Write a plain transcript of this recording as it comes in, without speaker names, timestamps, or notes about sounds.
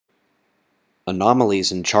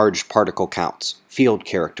Anomalies in charged particle counts, field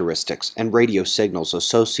characteristics, and radio signals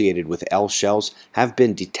associated with L shells have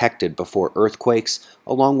been detected before earthquakes,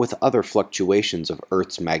 along with other fluctuations of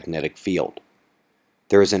Earth's magnetic field.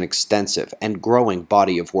 There is an extensive and growing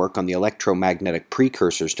body of work on the electromagnetic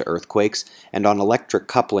precursors to earthquakes and on electric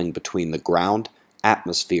coupling between the ground,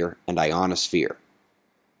 atmosphere, and ionosphere.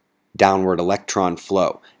 Downward electron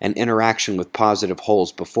flow and interaction with positive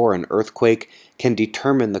holes before an earthquake can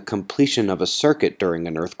determine the completion of a circuit during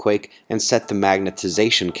an earthquake and set the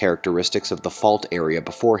magnetization characteristics of the fault area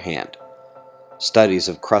beforehand. Studies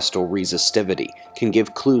of crustal resistivity can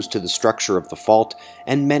give clues to the structure of the fault,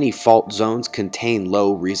 and many fault zones contain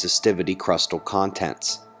low resistivity crustal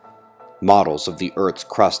contents. Models of the Earth's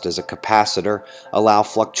crust as a capacitor allow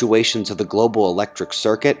fluctuations of the global electric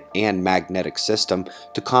circuit and magnetic system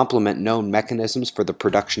to complement known mechanisms for the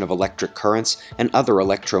production of electric currents and other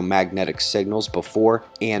electromagnetic signals before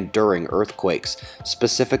and during earthquakes,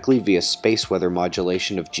 specifically via space weather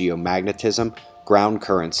modulation of geomagnetism, ground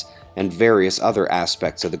currents, and various other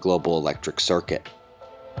aspects of the global electric circuit.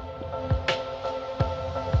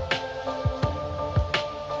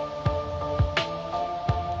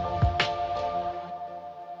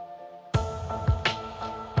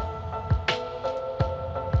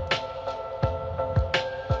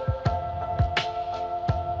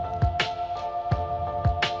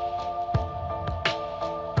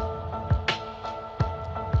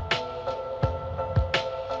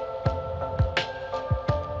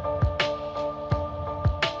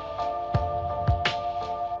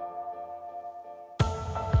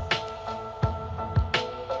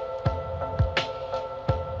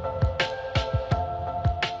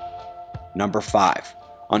 Number 5.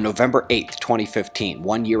 On November 8, 2015,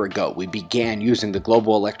 1 year ago, we began using the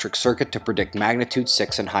global electric circuit to predict magnitude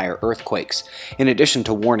 6 and higher earthquakes. In addition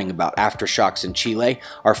to warning about aftershocks in Chile,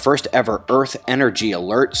 our first ever Earth Energy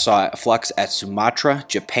Alert saw a flux at Sumatra,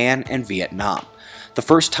 Japan, and Vietnam. The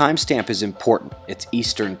first timestamp is important. It's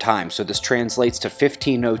Eastern Time, so this translates to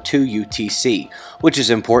 1502 UTC, which is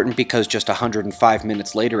important because just 105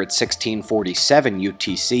 minutes later at 1647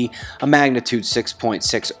 UTC, a magnitude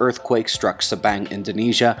 6.6 earthquake struck Sabang,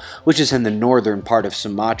 Indonesia, which is in the northern part of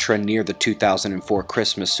Sumatra near the 2004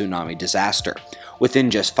 Christmas tsunami disaster.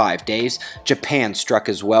 Within just 5 days, Japan struck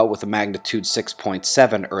as well with a magnitude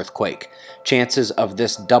 6.7 earthquake. Chances of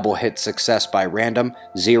this double hit success by random,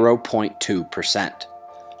 0.2%.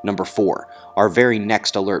 Number 4. Our very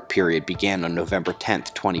next alert period began on November 10,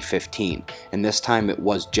 2015, and this time it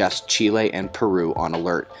was just Chile and Peru on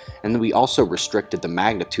alert, and we also restricted the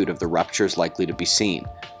magnitude of the ruptures likely to be seen.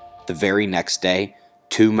 The very next day,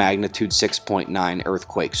 2 magnitude 6.9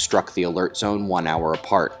 earthquakes struck the alert zone 1 hour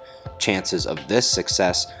apart. Chances of this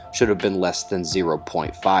success should have been less than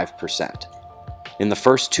 0.5%. In the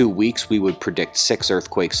first 2 weeks, we would predict 6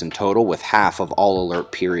 earthquakes in total, with half of all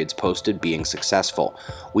alert periods posted being successful.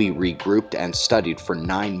 We regrouped and studied for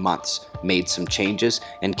 9 months, made some changes,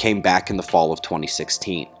 and came back in the fall of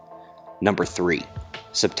 2016. Number 3.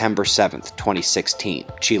 September 7th, 2016,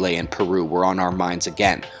 Chile and Peru were on our minds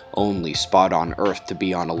again, only spot on Earth to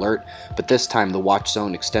be on alert, but this time the watch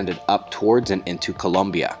zone extended up towards and into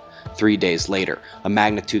Colombia. 3 days later, a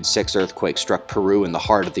magnitude 6 earthquake struck Peru in the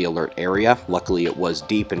heart of the alert area. Luckily, it was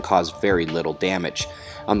deep and caused very little damage.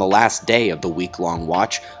 On the last day of the week-long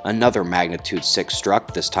watch, another magnitude 6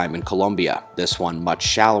 struck, this time in Colombia, this one much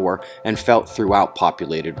shallower and felt throughout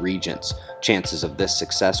populated regions. Chances of this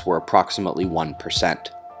success were approximately 1%.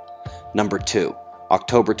 Number 2.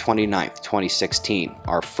 October 29, 2016,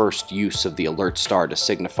 our first use of the alert star to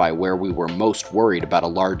signify where we were most worried about a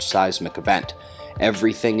large seismic event.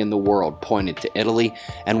 Everything in the world pointed to Italy,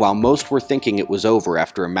 and while most were thinking it was over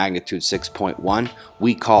after a magnitude 6.1,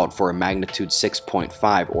 we called for a magnitude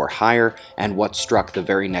 6.5 or higher, and what struck the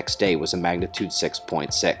very next day was a magnitude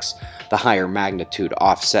 6.6. The higher magnitude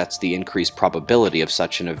offsets the increased probability of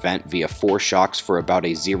such an event via foreshocks for about a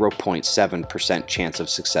 0.7% chance of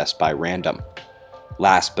success by random.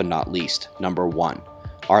 Last but not least, number 1.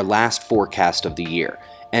 Our last forecast of the year,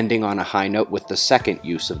 ending on a high note with the second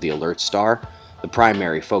use of the alert star. The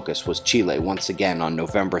primary focus was Chile once again on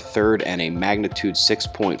November 3rd, and a magnitude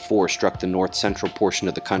 6.4 struck the north-central portion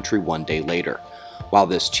of the country 1 day later. While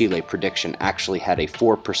this Chile prediction actually had a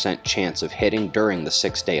 4% chance of hitting during the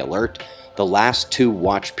 6-day alert, the last 2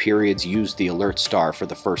 watch periods used the alert star for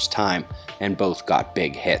the first time, and both got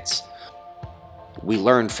big hits. We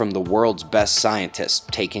learned from the world's best scientists,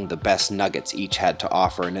 taking the best nuggets each had to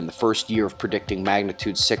offer, and in the first year of predicting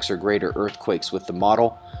magnitude 6 or greater earthquakes with the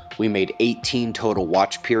model, We made 18 total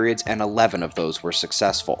watch periods and 11 of those were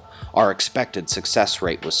successful. Our expected success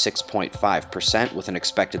rate was 6.5% with an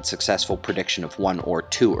expected successful prediction of 1 or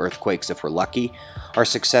 2 earthquakes if we're lucky. Our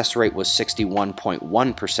success rate was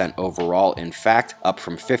 61.1% overall, in fact, up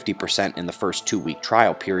from 50% in the first 2-week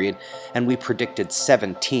trial period, and we predicted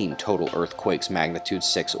 17 total earthquakes magnitude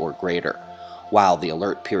 6 or greater. While the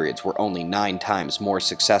alert periods were only 9 times more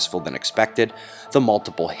successful than expected, the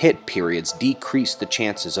multiple hit periods decreased the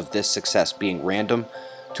chances of this success being random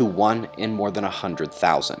to 1 in more than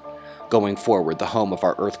 100,000. Going forward, the home of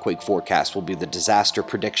our earthquake forecast will be the Disaster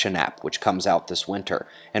Prediction app, which comes out this winter,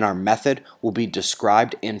 and our method will be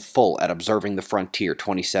described in full at Observing the Frontier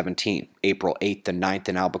 2017, April 8th and 9th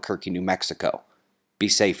in Albuquerque, New Mexico. Be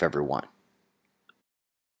safe, everyone.